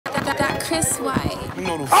Chris White.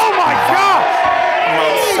 Oh my God!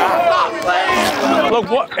 Look,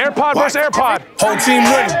 what? AirPod versus AirPod. Whole team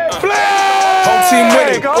winning. Whole team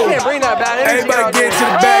winning. Go ahead, bring that bad energy. Everybody get into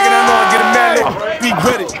the bag and I know I get a mad Be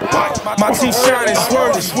ready. My team shining,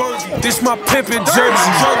 swerving. This my pimpin' jersey.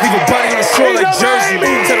 Leave a body on the shore like Jersey.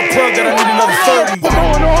 Tell the plug that I need another 30. What's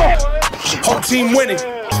going on? Whole team winning.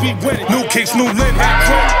 New kicks, new linen.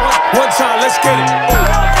 One time, let's get it.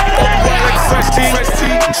 Like fresh tea.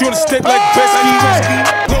 She on the stick like Besky.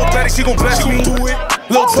 Little Betty, she gon' bless me.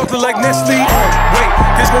 Little chocolate like Nestle. Wait,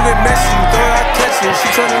 this gon' get messy. Thought I catch it. She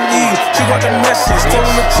tryna leave. She got the message. Told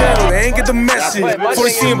on the channel. They ain't get the message. Before they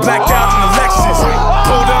see him blacked out in the Lexus.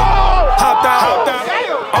 Pulled up, hopped out.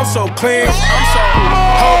 I'm so clean.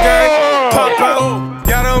 Whole gang, pop out.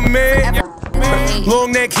 Y'all done made.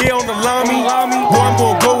 Long neck here on the lami. Boy, I'm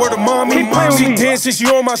gon' go where the mommy. She dancing, she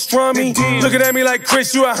on my strummy. Looking at me like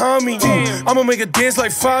Chris, you a homie. I'ma make her dance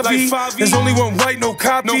like Fabi. There's only one right, no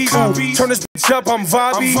copy. Turn this bitch up, I'm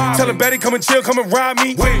vibey. Tell her Betty, come and chill, come and ride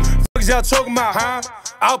me. Wait, fuck is y'all talking about, huh?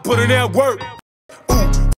 I'll put it at work.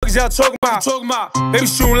 Fuck is y'all talking about? They be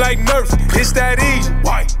shooting like Nerf. It's that easy.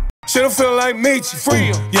 Why? Shit don't feel like Meechie.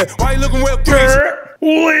 Free. Yeah, why you looking real crazy?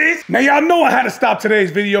 Now y'all know I had to stop today's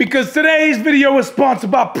video because today's video is sponsored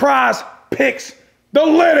by Prize Picks, the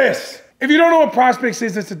latest. If you don't know what Prize Picks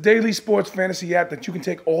is, it's a daily sports fantasy app that you can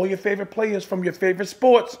take all your favorite players from your favorite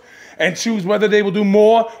sports and choose whether they will do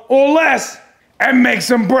more or less and make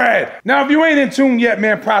some bread. Now, if you ain't in tune yet,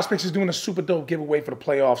 man, Prize Picks is doing a super dope giveaway for the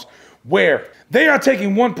playoffs where they are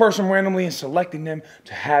taking one person randomly and selecting them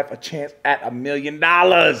to have a chance at $1 million.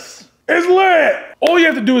 It's lit! All you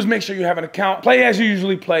have to do is make sure you have an account, play as you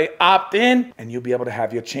usually play, opt in, and you'll be able to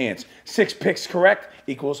have your chance. 6 picks correct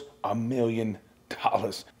equals $1 million.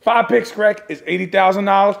 5 picks correct is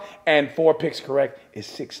 $80,000, and 4 picks correct is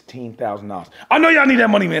 $16,000. I know y'all need that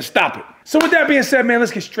money, man. Stop it. So with that being said, man,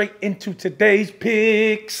 let's get straight into today's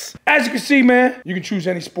picks. As you can see, man, you can choose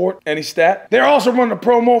any sport, any stat. They're also running a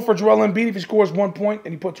promo for Joel Embiid. If he scores 1 point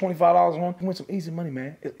and you put $25 on, you win some easy money,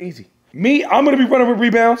 man. It's easy. Me, I'm going to be running with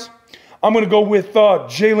rebounds. I'm going to go with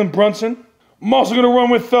Jalen Brunson. I'm also going to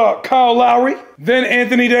run with Kyle Lowry, then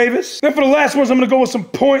Anthony Davis. Then for the last ones, I'm going to go with some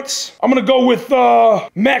points. I'm going to go with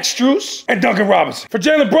Max Strus and Duncan Robinson. For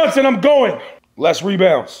Jalen Brunson, I'm going less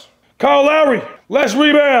rebounds. Kyle Lowry, less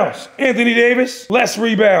rebounds. Anthony Davis, less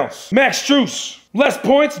rebounds. Max Strus, less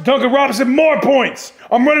points. Duncan Robinson, more points.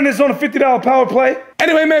 I'm running this on a $50 power play.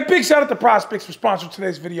 Anyway, man, big shout out to Prize Picks for sponsoring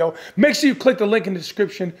today's video. Make sure you click the link in the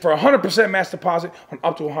description for 100% match deposit on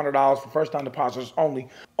up to $100 for first-time depositors only.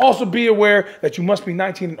 Also, be aware that you must be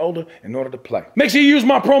 19 and older in order to play. Make sure you use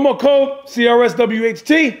my promo code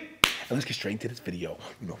CRSWHT. And let's get straight into this video.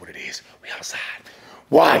 You know what it is. We outside.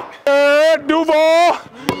 White. Duval.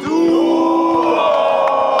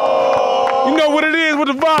 You know what it is with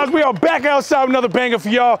the vibes. We are back outside with another banger for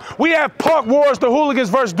y'all. We have Park Wars, the Hooligans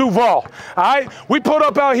versus Duval. All right? We put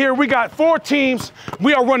up out here. We got 4 teams.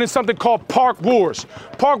 We are running something called Park Wars.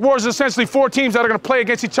 Park Wars is essentially 4 teams that are going to play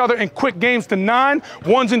against each other in quick games to 9,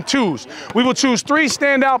 1s and 2s. We will choose 3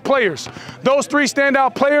 standout players. Those 3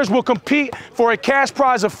 standout players will compete for a cash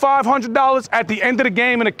prize of $500 at the end of the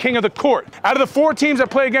game and a king of the court. Out of the 4 teams that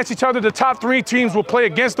play against each other, the top 3 teams will play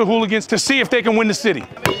against the Hooligans to see if they can win the city.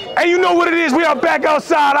 And you know what it is. We are back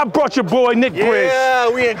outside. I brought your boy, Nick Briz. Yeah,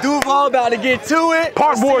 we in Duval, about to get to it.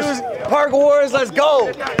 Park Wars. Park Wars, let's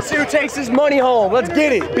go. See who takes his money home. Let's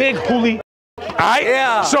get it. Big Hoolie. All right?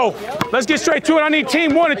 Yeah. So, let's get straight to it. I need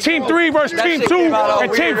team 1 and team 3 versus team 2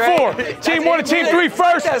 and team 4. Team 1 and team 3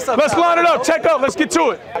 first. Let's line it up. Check up. Let's get to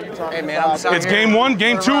it. Hey, man, it's game 1,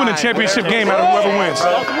 game 2, and the championship game out of whoever wins.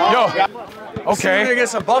 Yo. Okay. We're gonna get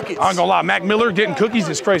some buckets. I ain't gonna lie. Mac Miller getting cookies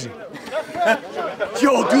is crazy.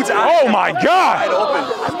 Yo, dude's out. Oh, my God.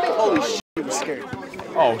 Holy shit, he was scared.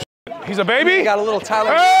 Oh, shit. He's a baby? He got a little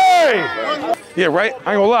Tyler. Hey! Yeah, right? I ain't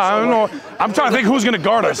gonna lie. I don't know. I'm trying to think who's gonna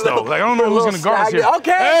guard us, though. Like, I don't know who's gonna guard us here.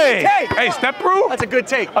 Okay. Hey, step through? That's a good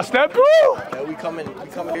take. A step through? Yeah, we coming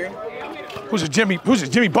here. Who's it, Jimmy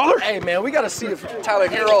Butler? Hey, man, we gotta see if Tyler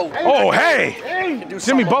Hero. Oh, hey!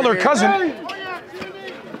 Jimmy Butler, cousin.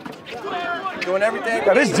 Doing everything.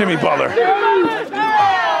 That is Jimmy Butler.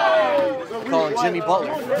 Calling Jimmy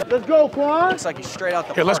Butler. Let's go, Quan. Looks like he's straight out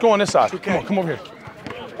the Here, let's go on this side. Come over here.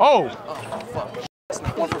 Oh! Fuck. That's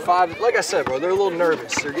not 1 for 5. Like I said, bro, they're a little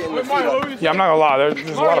nervous. They're getting their feet up. Yeah, I'm not gonna lie.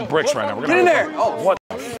 There's a lot of bricks right now. Get in there! Oh, what?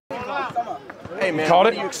 Hey, man, Caught what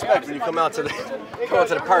it? do you expect when you come out to the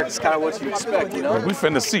park? It's kind of what you expect, you know? We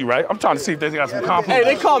finna see, right? I'm trying to see if they got some confidence.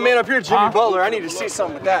 Hey, they call man up here Jimmy Butler. I need to see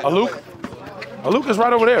something with that. Luke is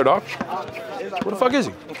right over there, dog. Where the fuck is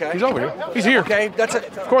he? Okay. He's over here. He's here. Okay, that's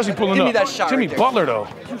it. Of course he's pulling Give up. me that shot Jimmy right there. Butler, though.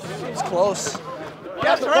 It's close.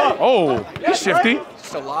 Oh, he's shifty.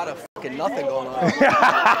 Just a lot of fucking nothing going on.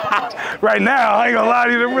 Right now, I ain't gonna lie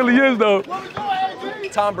to you, there really is, though.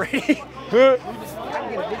 Tom Brady.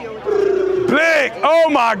 Blick! Oh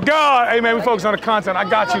my God! Hey man, we focus on the content. I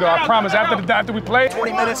got you though. I promise. After we play,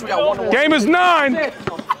 20 minutes, we got 1-1. Game is 9.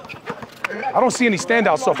 I don't see any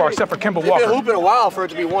standouts so far except for Kemba They've been Walker. hooping a while for it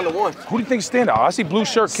to be 1-1. Who do you think is standout? I see blue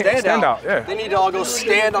shirt standout. Yeah. They need to all go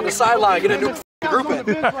stand on the sideline, get a new group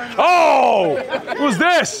in. Oh! Who's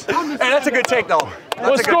this? Hey, that's a good take though.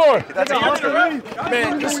 What score? That's a good take.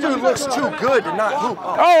 Man, this dude looks too good to not hoop.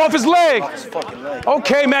 Oh, off his leg. His fucking leg.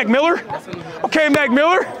 Okay, Mac Miller. Okay, Mac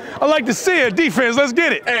Miller. I like to see it. Defense, let's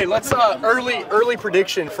get it. Hey, let's early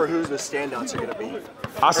prediction for who the standouts are gonna be.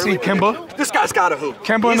 I see Kemba. This guy's got to hoop.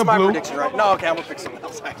 Kemba in the my blue. prediction, right? No, okay, I'm gonna pick someone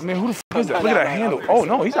else. I mean, who the f is that? Look at that handle. Oh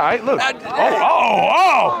no, he's all right. Look.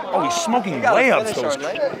 Oh, he's smoking layups.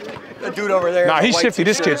 The dude over there. Nah, he's shifty.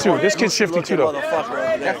 This kid too. This kid's shifty too though.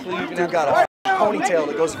 Dude got a ponytail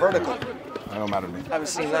that goes vertical. That don't matter to me. I haven't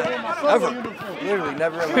seen that ever. Literally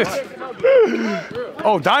never in my life.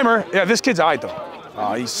 Oh, Dimer. Yeah, this kid's all right though.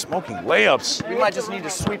 He's smoking layups. We might just need to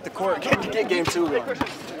sweep the court. Get game 2 going.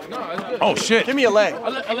 Oh shit. Give me a leg.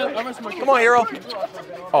 Come on, hero.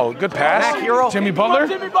 Oh, good pass. Back, hero. Jimmy Butler.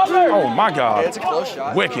 Oh my God. Yeah, it's a close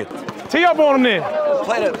shot. Wicked. Tee up on him then.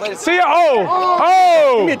 Play it. Tee up.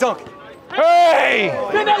 Oh. Give me a dunk. Hey.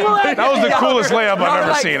 That was the coolest layup I've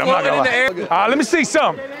ever seen. I'm not gonna lie. Let me see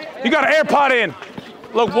something. You got an AirPod in.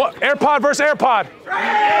 Look, what? AirPod versus AirPod.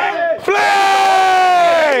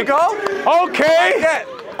 Flag! Go. Okay.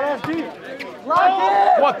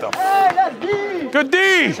 What the? Good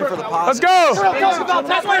D. Let's go.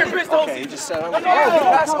 Okay, he just said,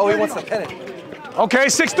 oh, he wants to pin it. Okay,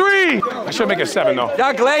 6'3". I should make it 7 though.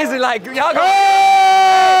 Y'all glazing like, y'all go.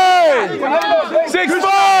 Hey!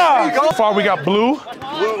 6'5". So far we got blue.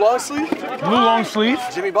 Blue long sleeve. Blue long sleeve.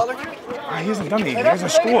 Jimmy Butler. He hasn't done anything. He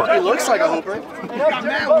hasn't scored. He looks like a hooper.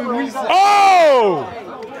 Oh!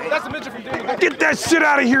 Get that shit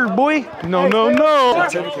out of here, boy. No.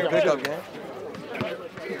 Typical pickup game.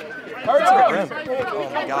 Oh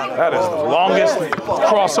my God. That is the longest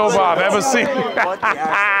crossover I've ever seen.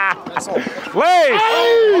 Lay!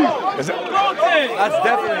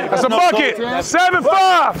 That's a bucket.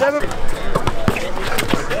 7-5.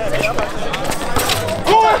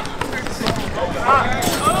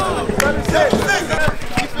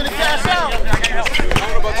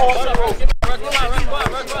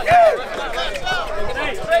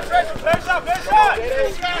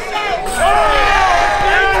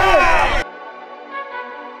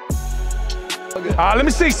 Let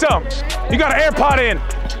me see something. You got an AirPod in.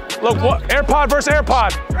 Look, what? AirPod versus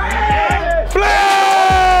AirPod.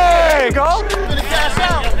 Flag! Go.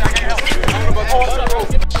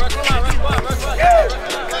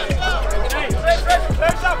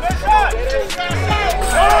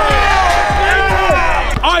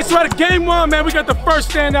 All right, so out of game 1, man, we got the first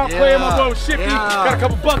standout player. My boy was shifty. Got a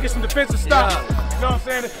couple buckets, some defensive stops. You know what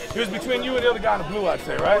I'm saying? It was between you and the other guy in the blue, I'd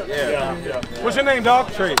say, right? Yeah. What's your name,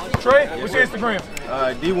 dog? Trey. Trey? What's your Instagram?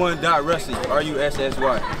 D1.Russy, RUSSY.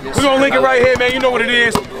 We're gonna link it right here, man. You know what it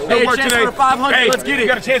is. No work today. For 500. Hey, Let's get it. You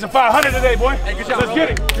got a chance of 500 today, boy. Hey, good job. Let's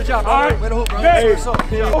get it. Good job, bro. All right. Way to hoop, bro. Hey.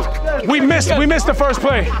 Yeah. We missed the first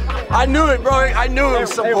play. I knew it, bro. I knew it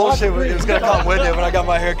was some bullshit. It was gonna come with it when I got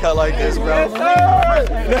my hair cut like this, bro.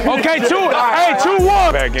 Okay,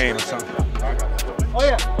 2-1. Bad game or something. Oh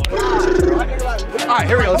yeah. All right,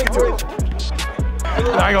 here we go. Let's get to it. I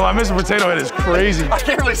ain't gonna lie, Mr. Potato Head is crazy. I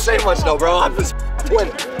can't really say much though, bro. I'm just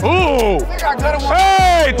winning. Ooh.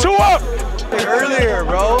 Hey, 2 up. Earlier,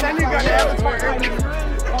 bro.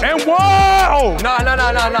 And 1. Oh. No.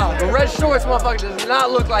 The red shorts, motherfucker, does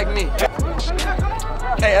not look like me.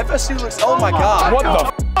 Hey, FSU looks. Oh my God. What the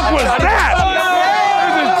f was that?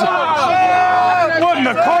 What in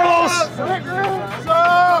the Carlos?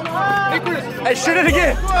 Hey, shoot it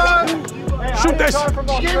again. Shoot this.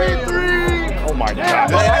 Give me 3. Oh my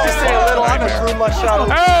God. Hey, I can say a little. I can through my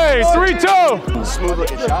shot. Hey, 3-2. Smooth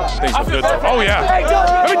looking shot. Things are good though. Oh yeah.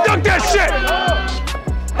 Let me dunk that shit.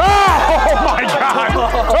 Oh my God.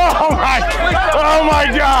 Oh my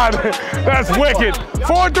God. That's wicked.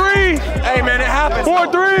 4-3. Hey man, it happens.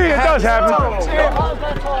 4-3. It does happen.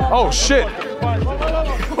 Oh shit.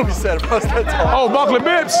 What we said, bro? Oh, Buckley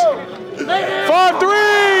Bips.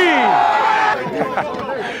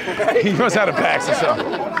 5-3. He must have had a pass or something.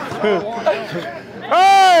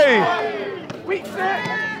 Hey!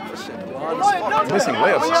 Missing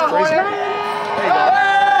layups is crazy.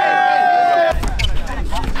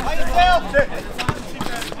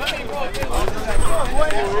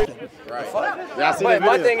 Right.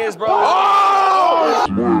 My thing is, bro. Oh!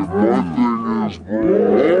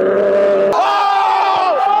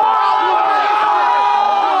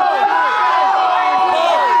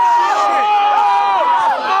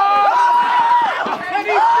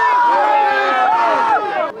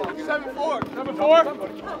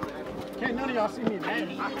 Can't none of y'all see me, man.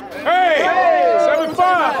 Hey!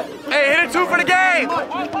 7-5! Hey, hit a 2 for the game!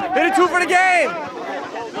 Hit a 2 for the game!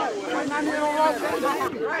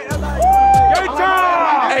 Good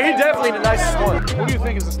time! Hey, he definitely the nicest one. Who do you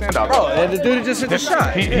think is the standout? Bro, and the dude who just hit the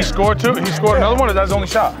shot. He scored two. He scored another one, or that's his only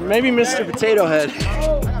shot? Maybe Mr. Potato Head.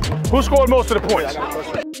 Who scored most of the points?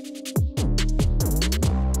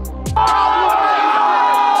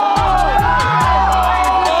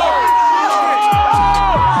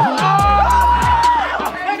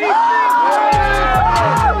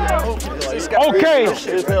 Okay,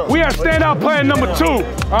 we are standout player number 2. All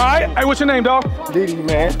right, hey, what's your name, dog? Didi,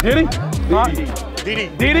 man. Didi?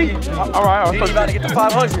 Didi? All right. Didi about to get to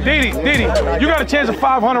 500. Didi, you got a chance of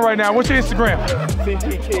 500 right now. What's your Instagram?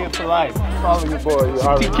 CT for life. Follow your boy.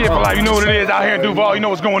 CT for life. You know what it is out here in Duval. You know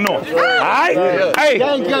what's going on. All right? Hey,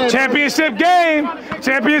 championship game.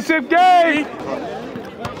 Championship game.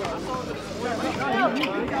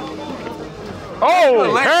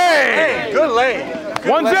 Oh, hey. Good lane.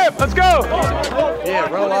 One zip. Let's go. Yeah,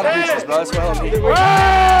 run a lot of beaches, bro. That's what helped me.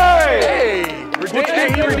 Hey! He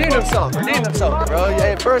redeemed himself. Bro.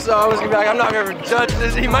 Yeah, at first I was gonna be like, I'm not gonna judge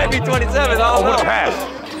this. He might be 27. I don't know. What a pass.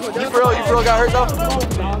 You for real got hurt though?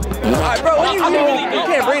 All right, bro. When you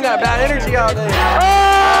can't bring that bad energy out there.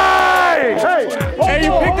 Hey,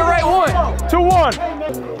 you picked the right one. 2-1.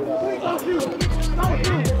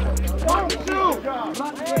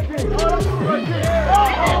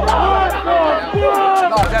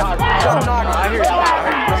 I hear you.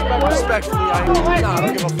 Respectfully, I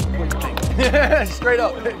don't give a fuck what you think. Straight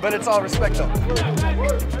up, but it's all respect though.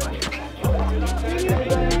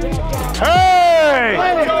 Hey!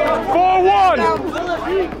 4-1.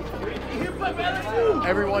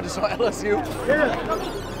 Everyone just want LSU.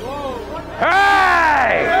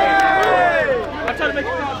 Hey! I'm trying to make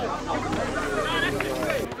it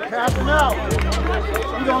passing out.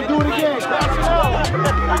 You gonna do it again. Passing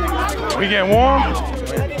out. We getting warm?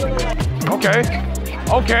 Okay.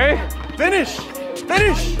 Finish.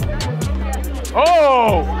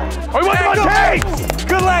 Oh! We want to take!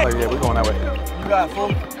 Good leg. Oh, yeah, we're going that way. You got full.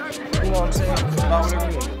 You know what I'm saying? About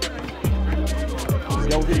whatever you need.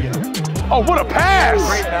 Yo, video. Oh, what a pass!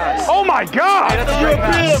 Great pass. Oh my God! Hey, that's a great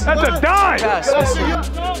pass. That's a dime!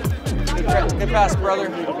 Good pass, brother.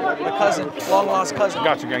 My cousin, long lost cousin.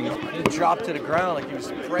 Got you, gang. He dropped to the ground like he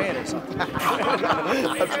was praying or something.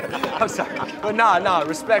 I'm sorry. But nah,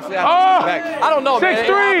 respectfully, I don't know,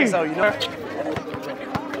 6-3. So, you know.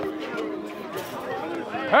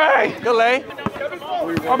 Hey! Good lay.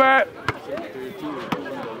 My bad.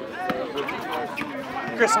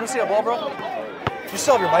 Chris, let me see a ball, bro. You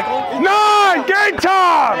still have your mic on? 9! Game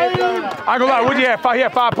time! I ain't gonna lie, what'd you have? He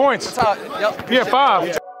had 5 points. Yep. He had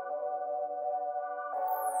 5.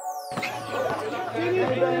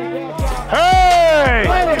 Hey!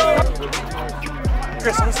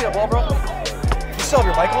 Chris, let me see a ball, bro. You still have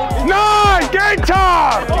your mic on? 9! Game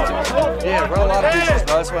time! Yeah, run a lot of beaches,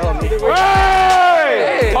 bro. That's what helped me.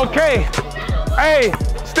 Hey! Okay. Hey,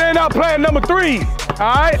 standout player number 3. All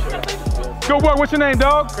right? Good work. What's your name,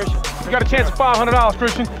 dog? Christian. You got a chance of $500,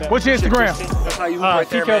 Christian. What's your Instagram? That's how you move right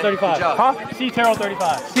there, man. Good job. Huh?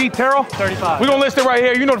 C-Terrell35. C Terrell? 35. We're gonna list it right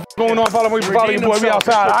here. You know what's going on. Follow me, follow your boy. We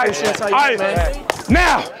outside. All right.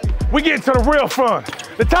 Now, we get to the real fun.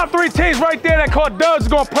 The top 3 teams right there that caught dubs is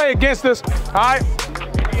gonna play against us. All right?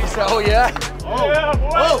 Oh, yeah?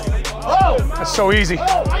 Oh. That's so easy.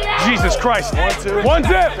 Jesus Christ. 1, 2. 1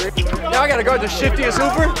 zip. Now I gotta guard the shiftiest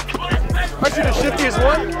hooper. Aren't you the shiftiest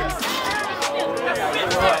one?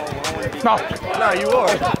 No. No, you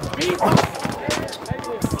are.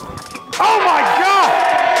 Oh my God!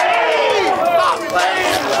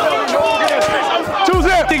 2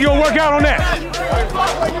 zip. Think you're gonna work out on that?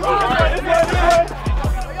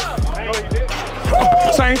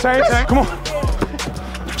 Same. Come on.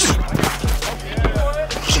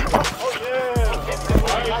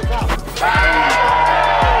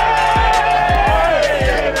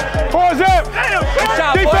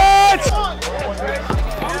 Defense!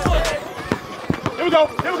 Here we go.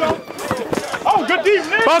 Oh, good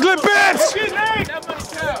defense. Buzzlet Bits!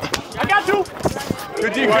 I got you.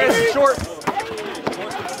 Good defense. Short.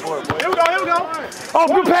 Here we go. Oh,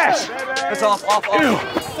 good pass. That's off.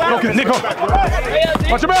 Okay, Nico.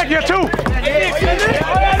 Watch your back, you have 2.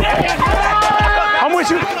 I'm with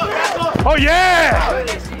you. Oh, yeah.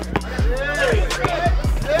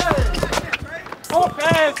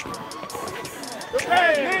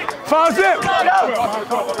 5 zip.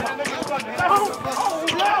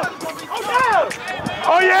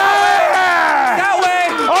 Oh yeah! That way!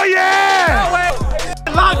 Oh yeah! That way!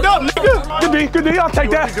 Locked up, nigga. Good D, I'll take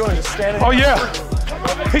that. Oh yeah.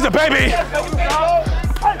 He's a baby.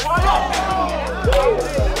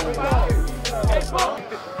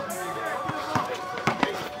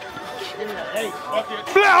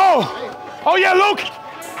 Oh yeah, Luke.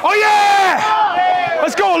 Oh yeah!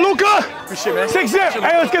 Let's go, Luca. 6 zip.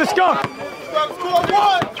 Hey, let's get a skunk.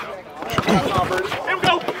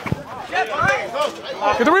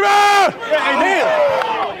 Get the rebound!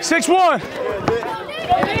 6-1.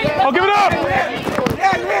 Oh, give it up!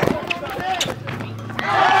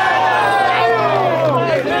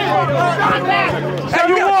 Hey,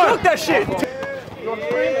 you gotta cook that shit!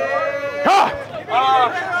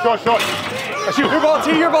 Short. That's you. Your ball,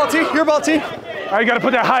 T, your ball, T, your ball, T. All right, you gotta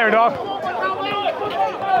put that higher, dog.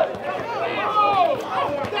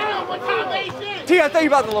 T, I thought you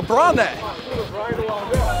about to LeBron that.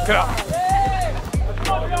 Get up.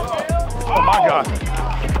 Oh my God. Oh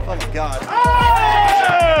my God.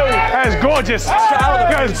 That is gorgeous.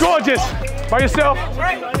 That is gorgeous. By yourself.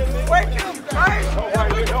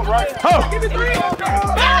 Oh.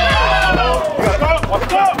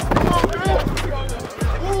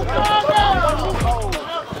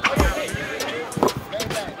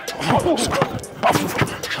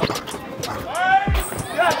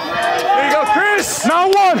 There you go, Chris.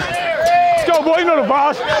 9-1. Let's go, boy. You know the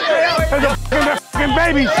boss. There's a fucking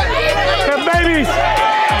babies. They're babies.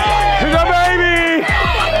 There's a baby.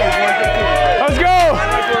 Let's go.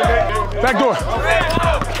 Back door.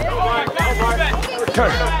 Okay.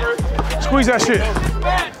 Squeeze that shit.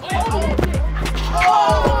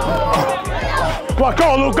 Come on,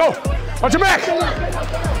 go, Luke, go. Watch your back.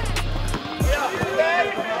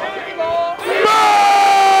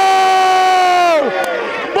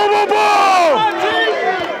 Boom, boom, boom.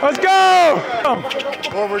 Let's go.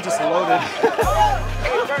 Or we're just loaded.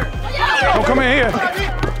 Don't come in here.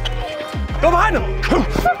 Go behind him.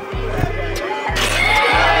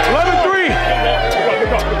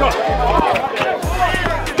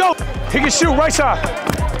 11-3. Go. He can shoot right side.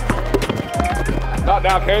 Not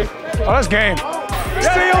now, Kay. Oh, that's game.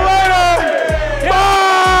 See you later.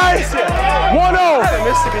 Bye. 1-0.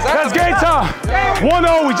 That's game time.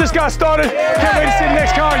 1-0. We just got started. Can't wait to see the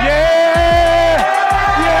next con. Yeah.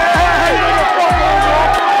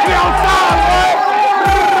 We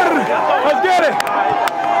outside, boy. Let's get it.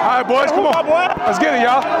 All right, boys, come on. Let's get it,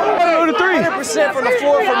 y'all. 1-3. 100% from the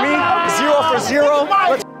floor for me. 0 for 0.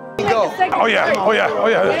 Let's go. Oh yeah.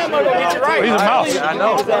 He's a mouse. I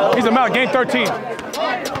know. He's a mouse. Game 13.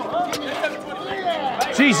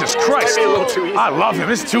 Jesus Christ. I love him.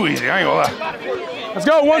 It's too easy. I ain't gonna lie. Let's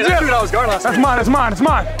go. 1 zip. That's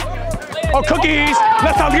mine. Oh, cookies.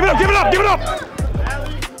 Let's go. Give it up.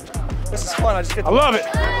 This is fun. I just get I love it.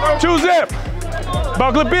 2 zip.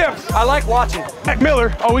 Buckler Bips. I like watching. Mac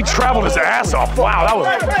Miller. Oh, he traveled his ass off. Wow, that was.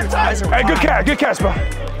 Hey, good catch, bro.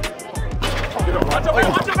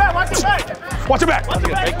 Watch your back.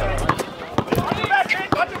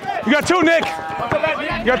 You got 2, Nick.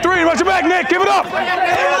 You got 3. Watch your back, Nick. Give it up.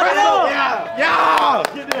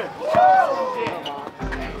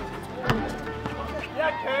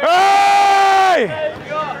 Hey!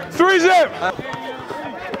 3 zip.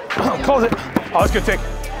 Close it. Oh, that's a good take.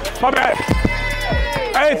 My bad.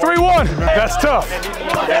 Hey, 3-1. That's tough.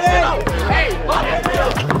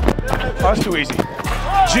 Oh, that's too easy.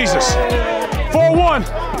 Jesus. 4-1.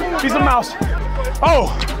 He's a mouse.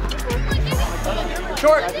 Oh.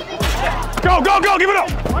 Short. Go. Give it up.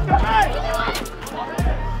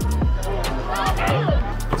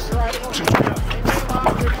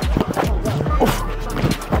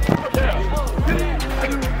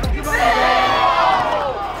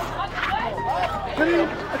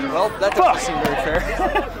 Well, that doesn't seem very fair.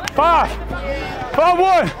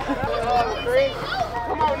 5-1.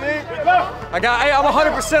 I'm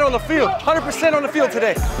 100% on the field. 100% on the field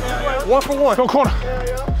today. 1 for 1. Go corner.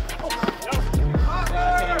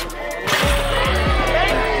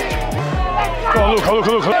 Come on, Luke.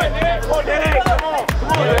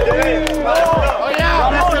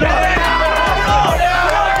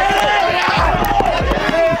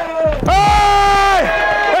 Hey!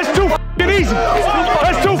 That's too fucking easy.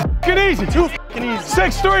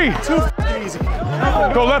 6-3. Too easy.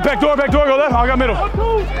 Go left, back door, go left. I got middle.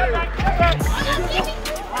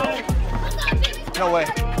 No way.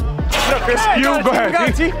 Get up, Chris. You, go ahead. Go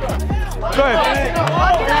ahead.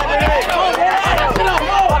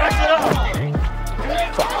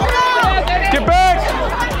 Get back.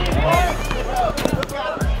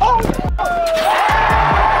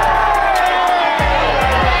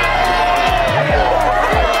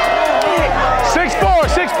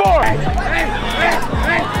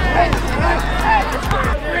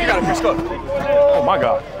 Oh my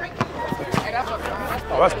God.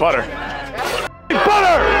 Oh, that's butter.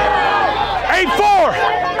 Butter! 8-4!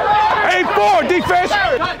 8-4, defense!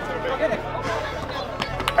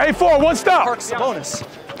 8-4, one stop. Perks the bonus.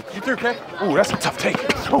 You threw, okay? Ooh, that's a tough take.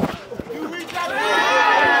 Ooh.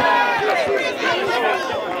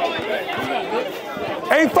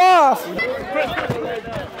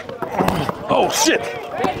 8-5. Oh shit.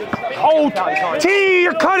 Oh, T,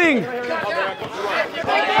 you're cutting.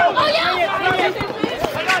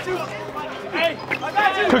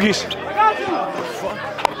 Cookies.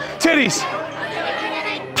 Titties.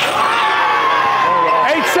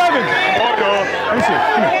 8-7. Let me see.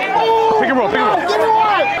 Come here. Pick and roll, pick and roll.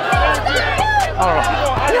 I don't know.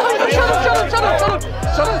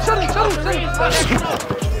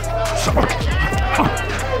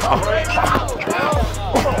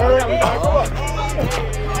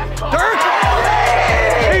 Dirk!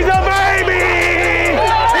 He's a baby!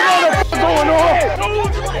 You know what's going on?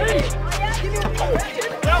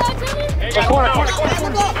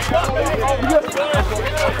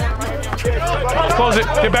 Close it.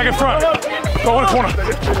 Get back in front. Go in the corner.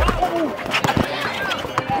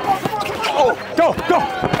 Go, go.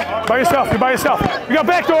 By yourself. You're by yourself. You got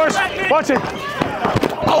back doors. Watch it.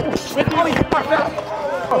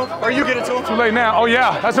 Oh, Or you get it to him. too late now. Oh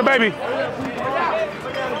yeah, that's a baby.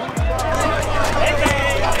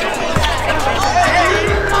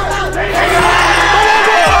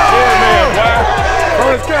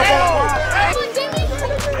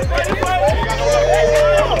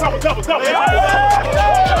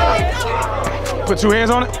 Put two hands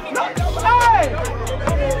on it.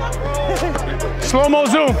 Slow-mo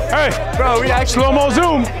zoom. Hey, Bro, we actually. slow-mo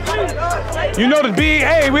zoom. You know the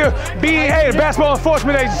BEA, we're BEA, the Basketball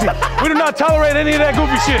Enforcement Agency. We do not tolerate any of that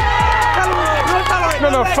goofy shit.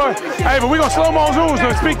 No, fuck. Hey, but we gonna slow-mo zoom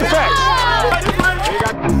to speak the facts.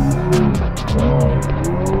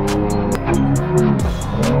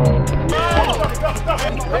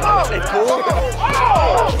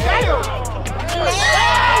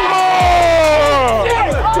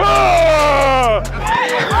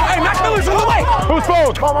 Who's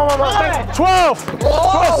forward? 12.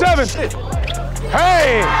 12-7.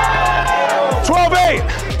 Hey. 12-8.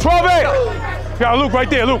 12-8. Got Luke right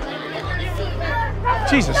there, Luke.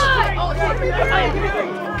 Jesus.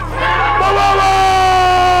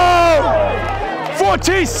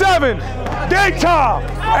 14-7. Daytime.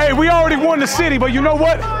 Hey, we already won the city, but you know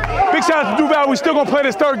what? Big shout out to Duval. We still gonna play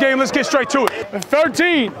this third game. Let's get straight to it.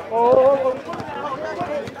 13.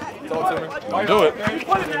 Don't do it.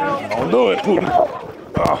 Don't do it. Nope.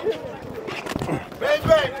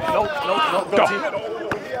 Go.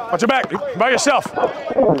 Watch your back. By yourself. What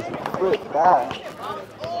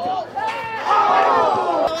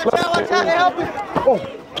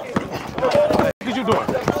are you doing?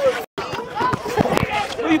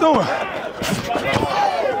 What are you doing?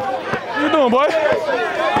 What are you doing, boy? What the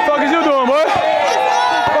fuck is you doing, boy? What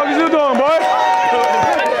the fuck is you doing, boy?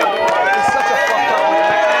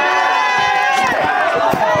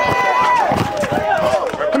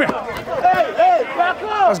 Come here.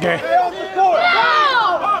 That's gay.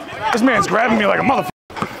 This man's grabbing me like a motherfucker.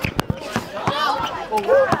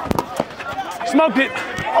 Smoked it.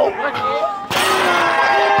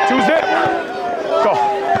 Choose it. Go.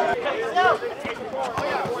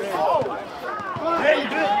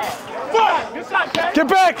 Get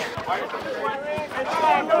back.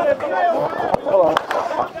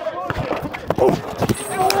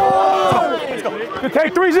 You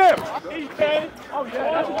take 3 zip.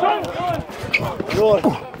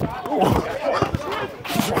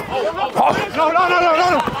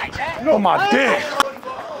 No, my dick.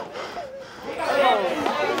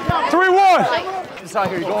 3-1. Just out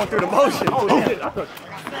here going through the motion.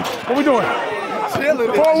 What we doing?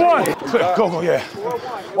 4-1. Go, yeah.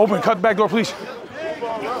 Open, cut the back door, please.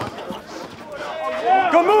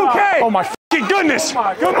 Go move, K. Oh my fucking goodness.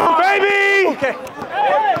 Come on, baby. Okay.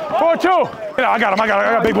 4-2. Yeah, I got him, I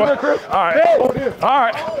got big boy. All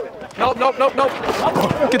right. Nope.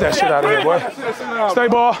 Get that shit out of here, boy. Stay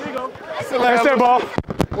ball. Stay ball.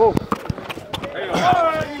 Whoa.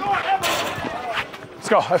 Let's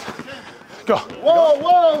go. Go.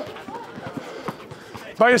 Whoa.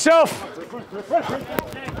 By yourself.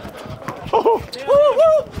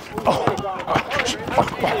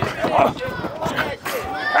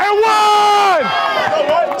 And 1!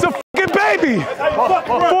 It's a fucking baby.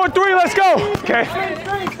 4-3, let's go. Okay.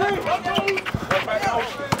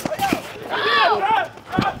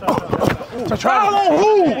 So try.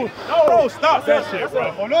 Stop. Stop that shit,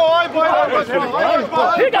 bro. Oh, no, I ain't playing that shit.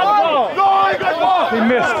 He got the ball. No, I ain't got the ball. He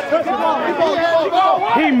missed.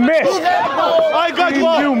 He missed. I ain't got the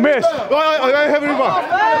ball. You missed. I ain't having the ball.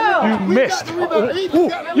 You missed.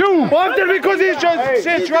 You. Well, I'm just because he's just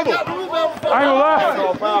in trouble. I ain't gonna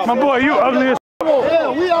lie. My boy, you ugly as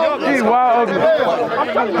he's wild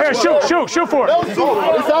ugly. Here, shoot for it.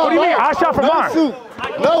 What do you mean? I shot for mine.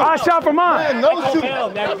 No. I shot for mine. Man, no shoot.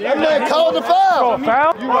 That man called the foul. Oh,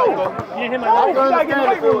 foul? No,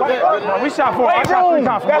 we shot for it. I shot 3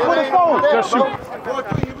 times for mine. Just shoot.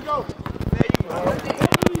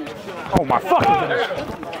 Oh my fucking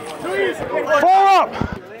goodness. 4 up.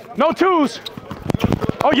 No 2s.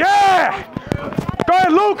 Oh yeah. Go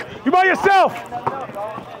ahead, Luke. You by yourself.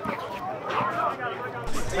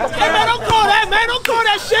 Hey man, don't call that, man. Don't call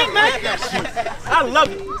that shit, man. I love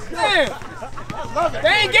it. Man. They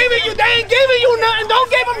ain't giving you nothing. Don't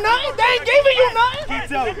give them nothing. They ain't giving you nothing.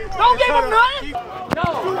 Don't give them nothing. No.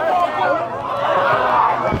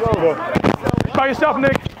 By yourself,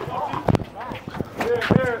 Nick.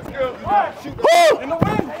 Woo!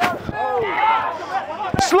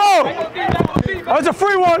 Slow. Oh, it's a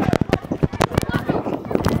free one.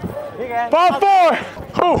 5-4.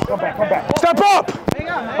 Who? Come back. Step up.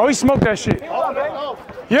 Oh, he smoked that shit.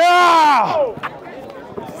 Yeah.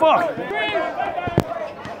 Fuck.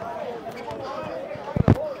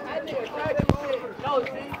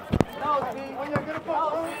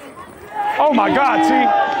 Oh my God, T.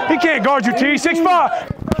 He can't guard you, T. 6'5".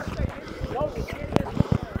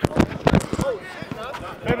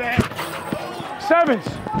 7s.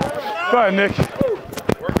 Go ahead, Nick.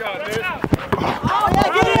 Work out, Nick.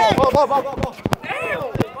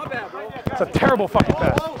 It's a terrible fucking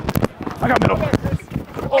pass. I got middle.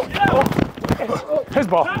 His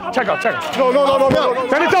ball. Check out. No.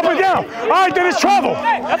 Then it's up and down. All right, then it's travel.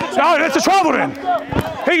 No, that's a travel then.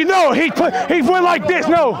 He went like this.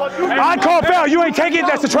 No, I call foul. You ain't take it.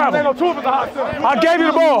 That's the travel. I gave you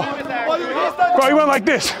the ball. Bro, he went like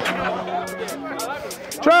this.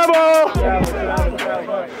 Travel.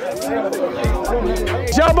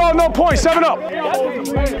 Jump ball, no point. 7 up.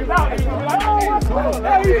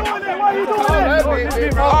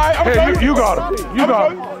 Hey, Hey, you got him. You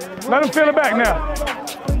got him. Let him feel it back now.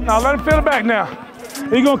 Let him feel it back now.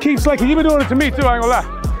 He gonna keep slaking. He been doing it to me too, I ain't gonna lie.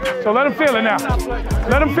 So let him feel it now.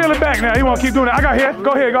 Let him feel it back now. He won't keep doing it. I got here.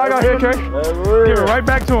 Go ahead, I got here, Kay. Give it right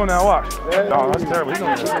back to him now, watch. No, that's terrible. He's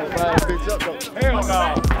gonna hell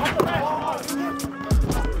no.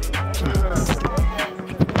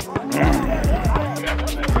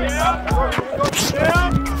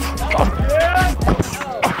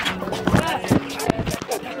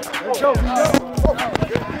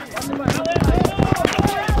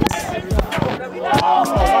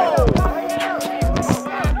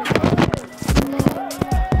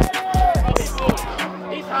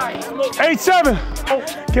 8-7.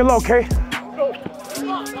 Get low, K.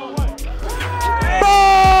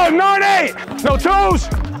 Oh, 9-8. No 2s.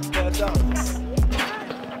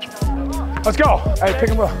 Let's go. Hey, pick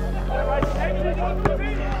him up.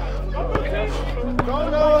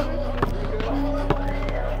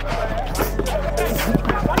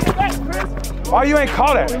 Why you ain't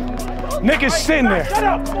call that? Nick is sitting there.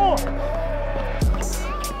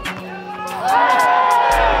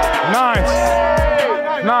 9s.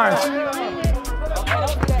 9s.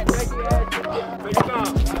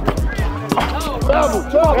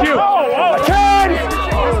 Cute.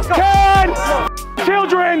 10.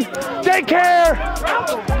 Children. Daycare.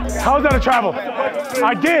 How's that a travel?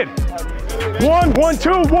 I did. 1, 1,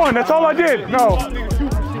 2, 1. That's all I did. No.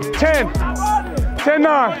 10.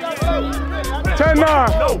 10-9.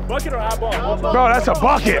 10-9. No, bucket or eyeball? Bro, that's a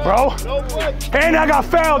bucket, bro. And I got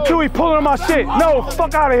fouled too. He pulling on my shit. No,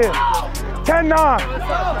 fuck out of here. 10-9.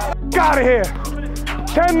 Fuck out of here.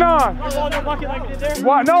 10-9.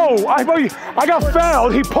 Why? No, I got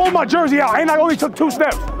fouled. He pulled my jersey out, and I only took 2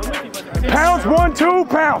 steps. Pounce, 1, 2,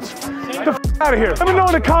 pounce. Get the f out of here. Let me know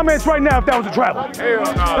in the comments right now if that was a travel. Hell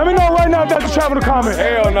no. Let me know right now if that's a travel in the comments.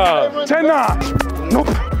 Hell no. 10-9. Nope.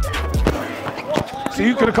 See,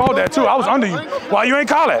 you could have called that too. I was under you. Why you ain't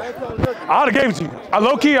call that? I would have gave it to you.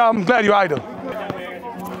 Low key, I'm glad you idle.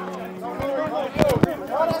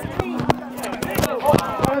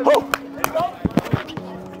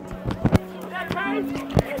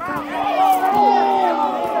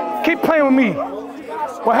 Keep playing with me.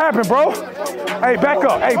 What happened, bro? Hey, back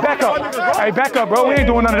up. Hey, back up. Hey, back up, bro. We ain't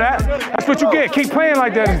doing none of that. That's what you get. Keep playing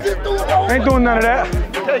like that. Ain't doing none of that.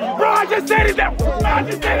 Bro, I just said it. I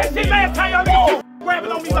just said that shit last time. Y'all niggas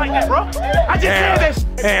grabbing on me like that, bro. I just said that shit.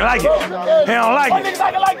 He ain't like it. He don't like it. Niggas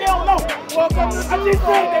like it like they don't know. I just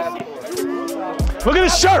said that shit. Look at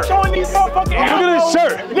his shirt. Showing these motherfucking Look at his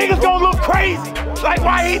shirt. Niggas gonna look crazy. Like,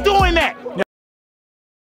 why he doing that?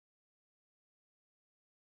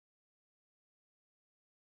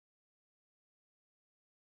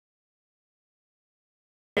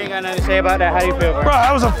 You ain't got nothing to say about that. How do you feel, bro? Bro,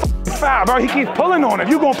 that was a foul, bro. He keeps pulling on it.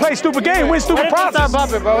 You gonna play stupid game, win stupid prizes. Stop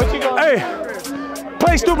bumping, bro. What you going? Hey,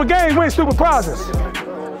 play stupid game, win stupid prizes.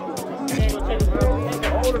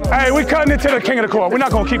 Hey, we cutting it to the king of the court. We're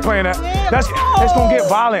not gonna keep playing that. That's gonna get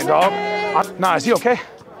violent, dog. Nah, is he okay?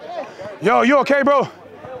 Yo, you okay, bro?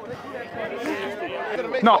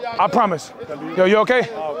 No, I promise. Yo, you okay?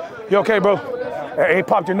 You okay, bro? Hey, he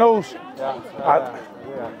popped your nose.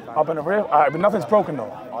 Up in the rear? All right, but nothing's broken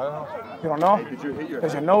though. You don't know?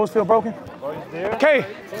 Does your nose feel broken? Okay.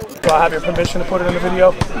 Do I have your permission to put it in the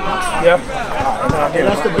video? Yeah.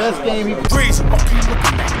 That's the best game he Briz,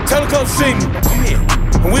 tell her come see me. Come here.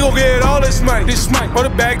 And we gon' get all this money. Or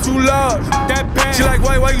the bag too large. That bag. She like,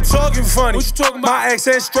 why you talking funny? What you talking about? My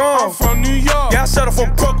accent strong. I'm from New York. Yeah, I settled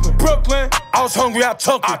from Brooklyn. I was hungry, I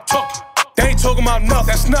took it. They ain't talking about nothing.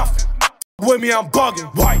 That's nothing. With me, I'm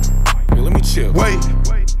bugging. White. Yo, let me chill. Wait.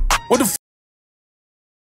 What the f